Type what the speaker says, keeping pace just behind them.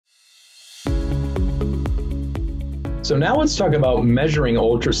So now let's talk about measuring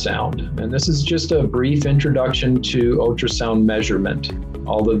ultrasound. And this is just a brief introduction to ultrasound measurement,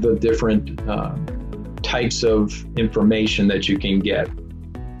 all of the different types of information that you can get.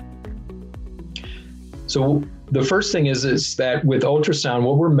 So the first thing is that with ultrasound,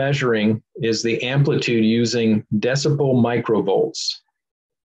 what we're measuring is the amplitude using decibel microvolts.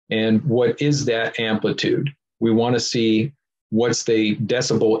 And what is that amplitude? We want to see what's the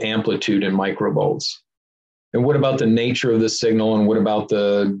decibel amplitude in microvolts. And what about the nature of the signal, and what about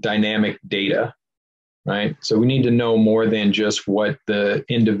the dynamic data, right? So we need to know more than just what the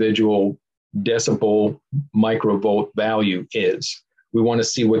individual decibel microvolt value is. We want to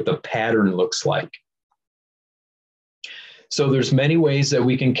see what the pattern looks like. So there's many ways that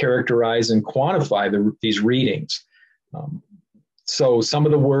we can characterize and quantify these readings. So some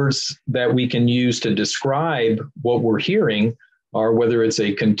of the words that we can use to describe what we're hearing are whether it's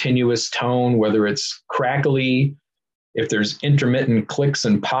a continuous tone, whether it's crackly, if there's intermittent clicks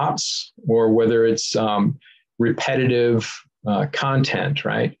and pops, or whether it's repetitive content,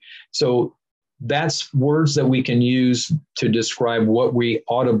 right? So that's words that we can use to describe what we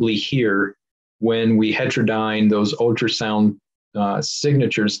audibly hear when we heterodyne those ultrasound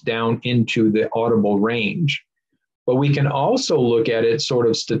signatures down into the audible range. But we can also look at it sort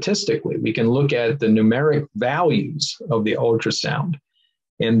of statistically. We can look at the numeric values of the ultrasound.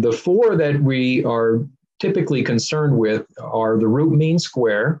 And the four that we are typically concerned with are the root mean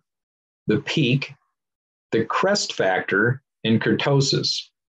square, the peak, the crest factor, and kurtosis.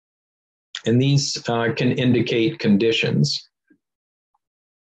 And these can indicate conditions.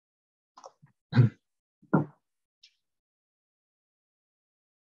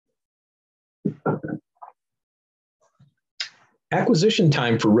 Acquisition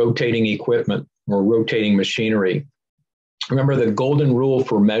time for rotating equipment or rotating machinery. Remember, the golden rule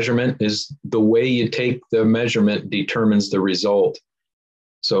for measurement is the way you take the measurement determines the result.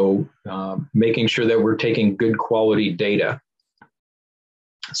 So making sure that we're taking good quality data.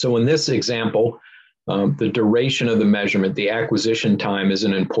 So in this example, the duration of the measurement, the acquisition time, is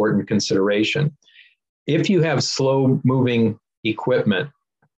an important consideration. If you have slow moving equipment,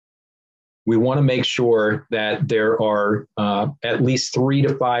 we want to make sure that there are at least 3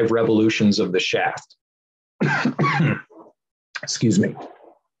 to 5 revolutions of the shaft. Excuse me.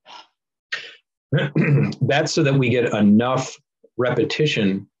 That's so that we get enough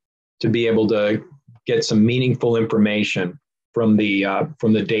repetition to be able to get some meaningful information from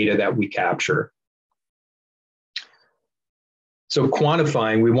the data that we capture. So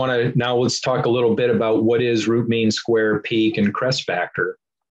quantifying, we want to, now let's talk a little bit about what is root mean square, peak, and crest factor.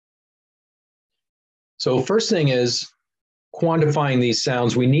 So first thing is quantifying these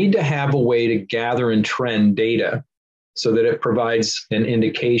sounds. We need to have a way to gather and trend data so that it provides an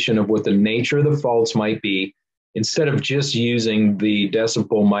indication of what the nature of the faults might be instead of just using the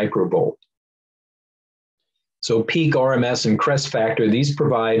decibel microvolt. So peak, RMS, and crest factor, these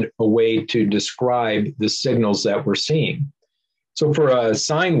provide a way to describe the signals that we're seeing. So for a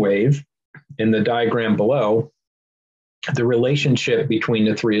sine wave in the diagram below, the relationship between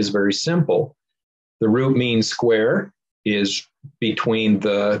the three is very simple. The root mean square is between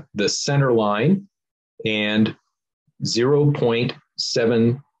the center line and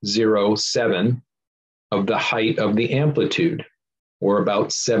 0.707 of the height of the amplitude, or about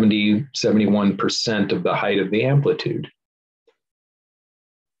 71% of the height of the amplitude.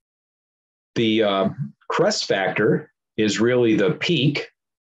 The crest factor is really the peak,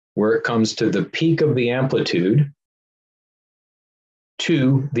 where it comes to the peak of the amplitude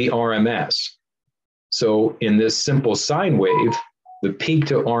to the RMS. So in this simple sine wave, the peak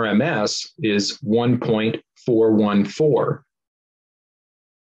to RMS is 1.414.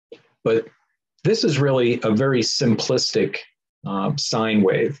 But this is really a very simplistic sine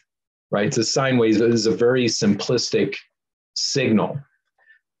wave, right? So sine wave is a very simplistic signal.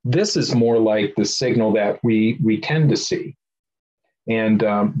 This is more like the signal that we tend to see. And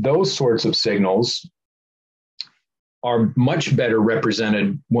those sorts of signals are much better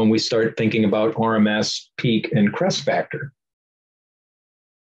represented when we start thinking about RMS, peak, and crest factor.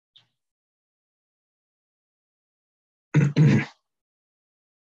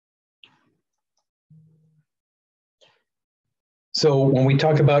 So when we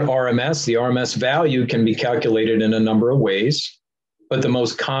talk about RMS, the RMS value can be calculated in a number of ways, but the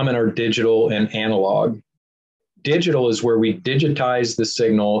most common are digital and analog. Digital is where we digitize the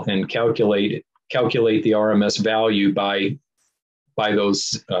signal and calculate the RMS value by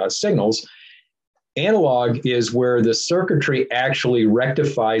those signals. Analog is where the circuitry actually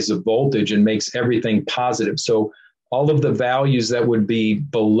rectifies the voltage and makes everything positive. So all of the values that would be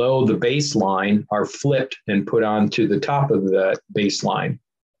below the baseline are flipped and put onto the top of the baseline.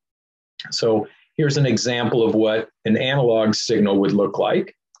 So here's an example of what an analog signal would look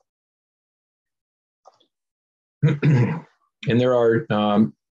like. And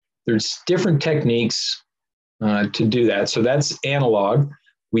there's different techniques to do that. So that's analog.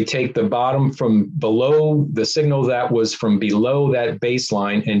 We take the bottom from below, the signal that was from below that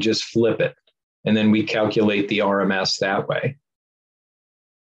baseline, and just flip it. And then we calculate the RMS that way.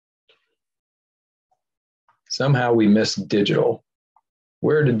 Somehow we missed digital.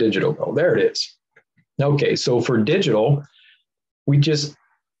 Where did digital go? There it is. Okay, so for digital, we just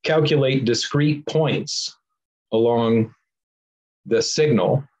calculate discrete points along the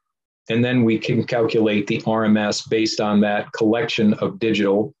signal, and then we can calculate the RMS based on that collection of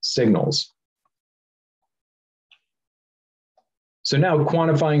digital signals. So now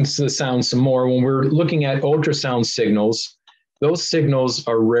quantifying the sound some more, when we're looking at ultrasound signals, those signals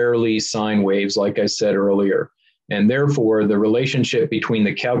are rarely sine waves, like I said earlier. And therefore, the relationship between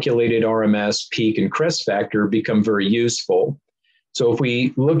the calculated RMS, peak, and crest factor become very useful. So if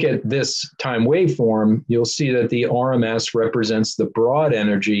we look at this time waveform, you'll see that the RMS represents the broad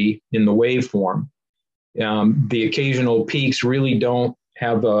energy in the waveform. The occasional peaks really don't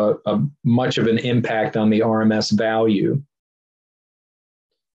have much of an impact on the RMS value.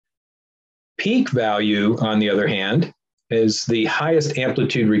 Peak value, on the other hand, is the highest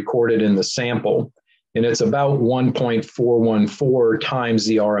amplitude recorded in the sample, and it's about 1.414 times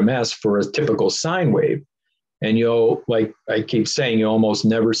the RMS for a typical sine wave. And you'll, like I keep saying, you almost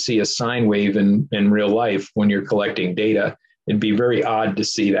never see a sine wave in real life when you're collecting data. It'd be very odd to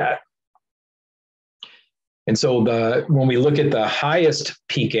see that. And so when we look at the highest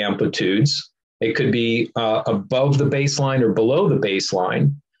peak amplitudes, it could be above the baseline or below the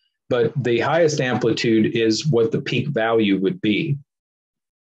baseline, but the highest amplitude is what the peak value would be.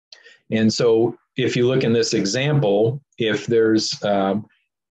 And so if you look in this example, if there's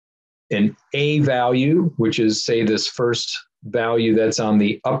an A value, which is, say, this first value that's on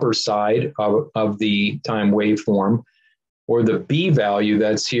the upper side of the time waveform, or the B value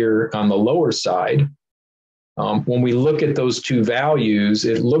that's here on the lower side, when we look at those two values,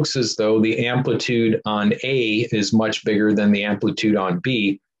 it looks as though the amplitude on A is much bigger than the amplitude on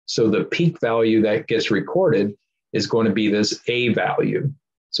B. So the peak value that gets recorded is going to be this A value.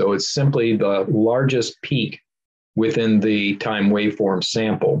 So it's simply the largest peak within the time waveform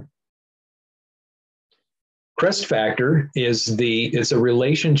sample. Crest factor is it's a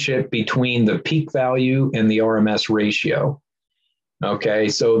relationship between the peak value and the RMS ratio. Okay,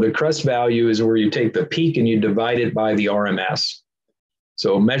 so the crest value is where you take the peak and you divide it by the RMS.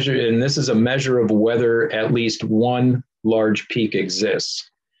 So and this is a measure of whether at least one large peak exists.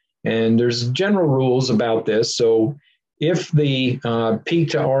 And there's general rules about this. So if the peak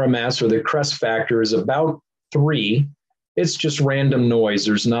to RMS or the crest factor is about 3, it's just random noise.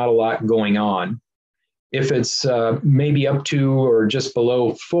 There's not a lot going on. If it's maybe up to or just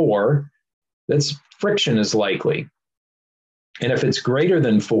below 4, that's friction is likely. And if it's greater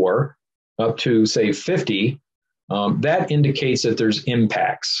than 4, up to, say, 50, that indicates that there's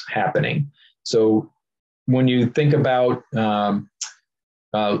impacts happening. So when you think about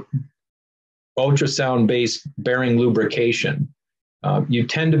ultrasound-based bearing lubrication, you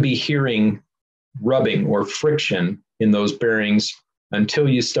tend to be hearing rubbing or friction in those bearings until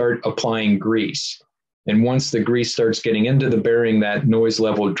you start applying grease. And once the grease starts getting into the bearing, that noise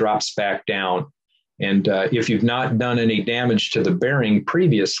level drops back down. And if you've not done any damage to the bearing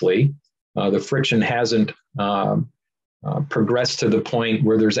previously, the friction hasn't progressed to the point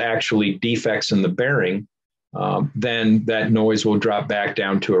where there's actually defects in the bearing, then that noise will drop back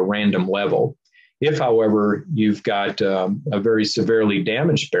down to a random level. If, however, you've got a very severely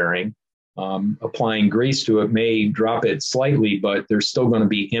damaged bearing, applying grease to it may drop it slightly, but there's still going to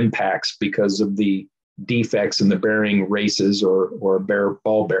be impacts because of the defects in the bearing races or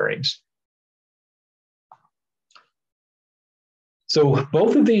ball bearings. So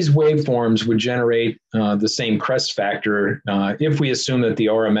both of these waveforms would generate the same crest factor if we assume that the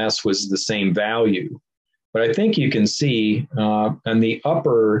RMS was the same value. But I think you can see on the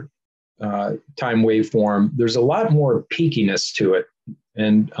upper time waveform, there's a lot more peakiness to it.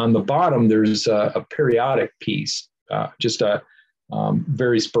 And on the bottom, there's a periodic piece, just a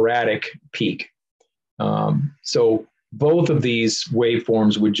very sporadic peak. So both of these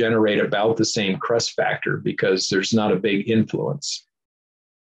waveforms would generate about the same crest factor because there's not a big influence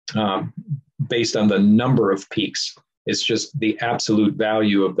based on the number of peaks. It's just the absolute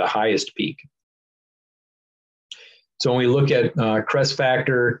value of the highest peak. So when we look at crest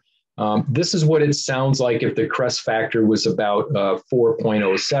factor, This is what it sounds like if the crest factor was about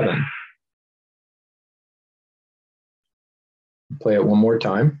 4.07. Play it one more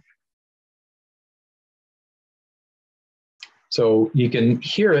time. So you can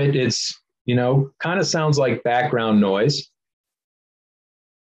hear it. It's, you know, kind of sounds like background noise.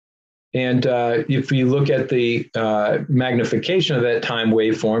 And if you look at the magnification of that time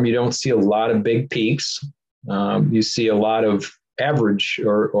waveform, you don't see a lot of big peaks. You see a lot of average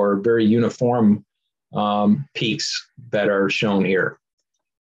or very uniform peaks that are shown here.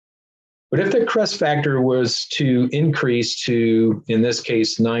 But if the crest factor was to increase to, in this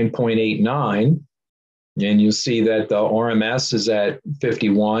case, 9.89, and you'll see that the RMS is at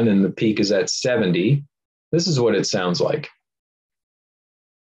 51 and the peak is at 70, this is what it sounds like.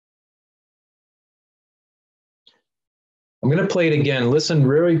 I'm going to play it again. Listen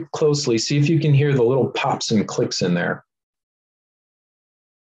very closely. See if you can hear the little pops and clicks in there.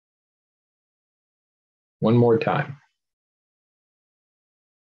 One more time.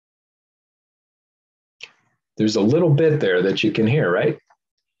 There's a little bit there that you can hear, right?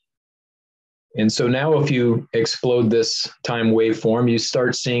 And so now if you explode this time waveform, you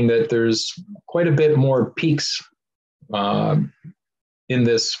start seeing that there's quite a bit more peaks in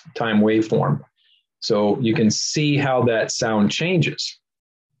this time waveform. So you can see how that sound changes.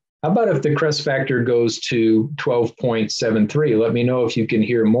 How about if the crest factor goes to 12.73? Let me know if you can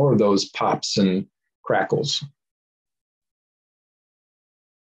hear more of those pops and crackles.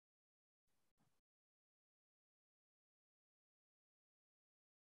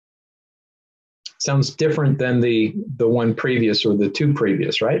 Sounds different than the one previous or the two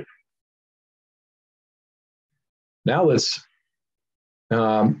previous, right? Now let's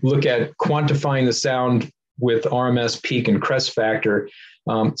look at quantifying the sound with RMS, peak, and crest factor.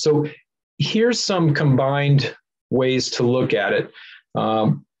 So here's some combined ways to look at it.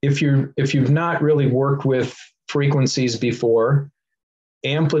 If you've not really worked with frequencies before,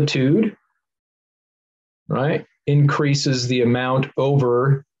 amplitude, right, increases the amount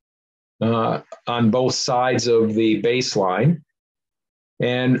over on both sides of the baseline.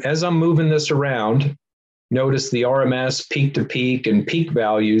 And as I'm moving this around, notice the RMS, peak to peak, and peak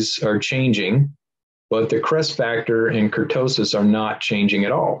values are changing, but the crest factor and kurtosis are not changing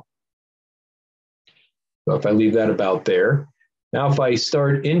at all. So if I leave that about there, now if I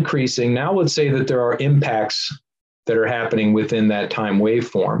start increasing, now let's say that there are impacts that are happening within that time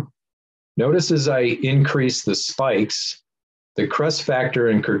waveform. Notice as I increase the spikes, the crest factor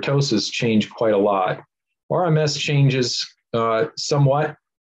and kurtosis change quite a lot. RMS changes somewhat,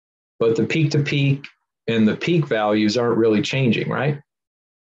 but the peak to peak and the peak values aren't really changing, right?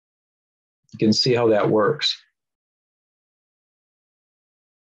 You can see how that works.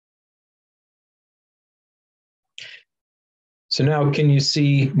 So now can you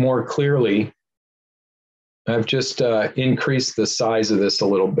see more clearly? I've just increased the size of this a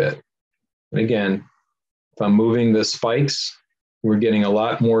little bit. And again, if I'm moving the spikes, we're getting a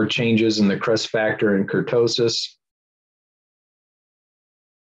lot more changes in the crest factor and kurtosis.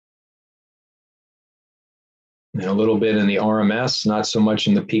 And a little bit in the RMS, not so much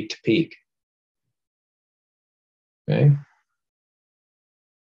in the peak to peak. Okay.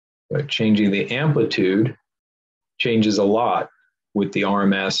 But changing the amplitude changes a lot with the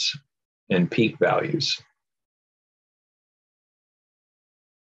RMS and peak values.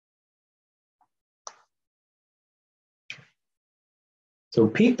 So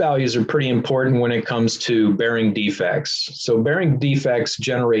peak values are pretty important when it comes to bearing defects. So bearing defects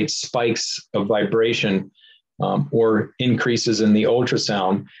generate spikes of vibration or increases in the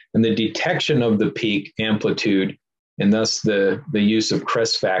ultrasound, and the detection of the peak amplitude and thus the use of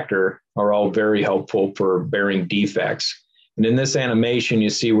crest factor are all very helpful for bearing defects. And in this animation, you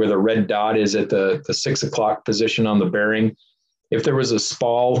see where the red dot is at the 6 o'clock position on the bearing. If there was a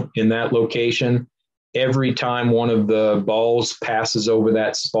spall in that location, every time one of the balls passes over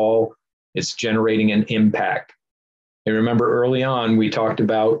that spall, it's generating an impact. And remember early on, we talked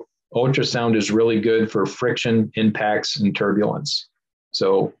about ultrasound is really good for friction, impacts, and turbulence.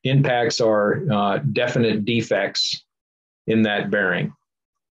 So impacts are definite defects in that bearing.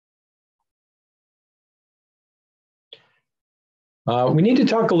 We need to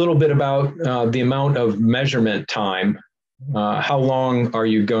talk a little bit about the amount of measurement time. How long are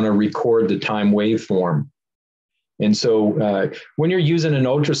you going to record the time waveform? And so when you're using an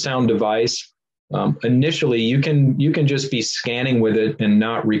ultrasound device, initially you can just be scanning with it and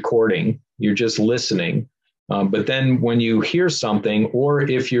not recording. You're just listening. But then when you hear something, or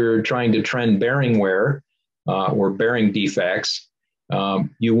if you're trying to trend bearing wear or bearing defects,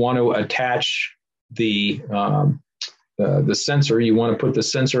 you want to attach the the sensor, you want to put the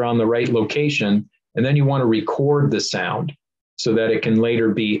sensor on the right location, and then you want to record the sound so that it can later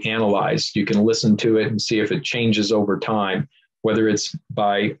be analyzed. You can listen to it and see if it changes over time, whether it's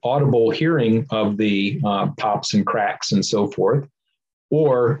by audible hearing of the pops and cracks and so forth,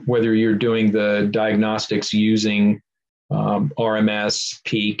 or whether you're doing the diagnostics using RMS,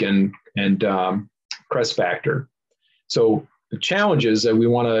 peak, and crest factor. So the challenge is that we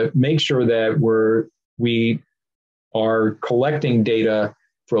want to make sure that we are collecting data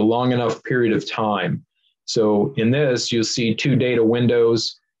for a long enough period of time. So in this, you'll see two data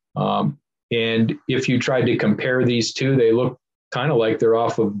windows. And if you tried to compare these two, they look kind of like they're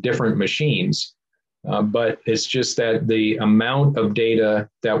off of different machines. But it's just that the amount of data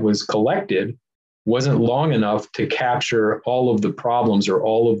that was collected wasn't long enough to capture all of the problems or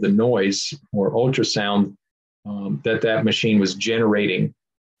all of the noise or ultrasound that machine was generating.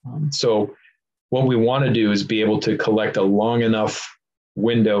 So what we want to do is be able to collect a long enough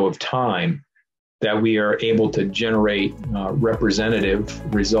window of time that we are able to generate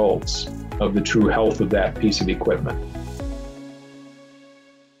representative results of the true health of that piece of equipment.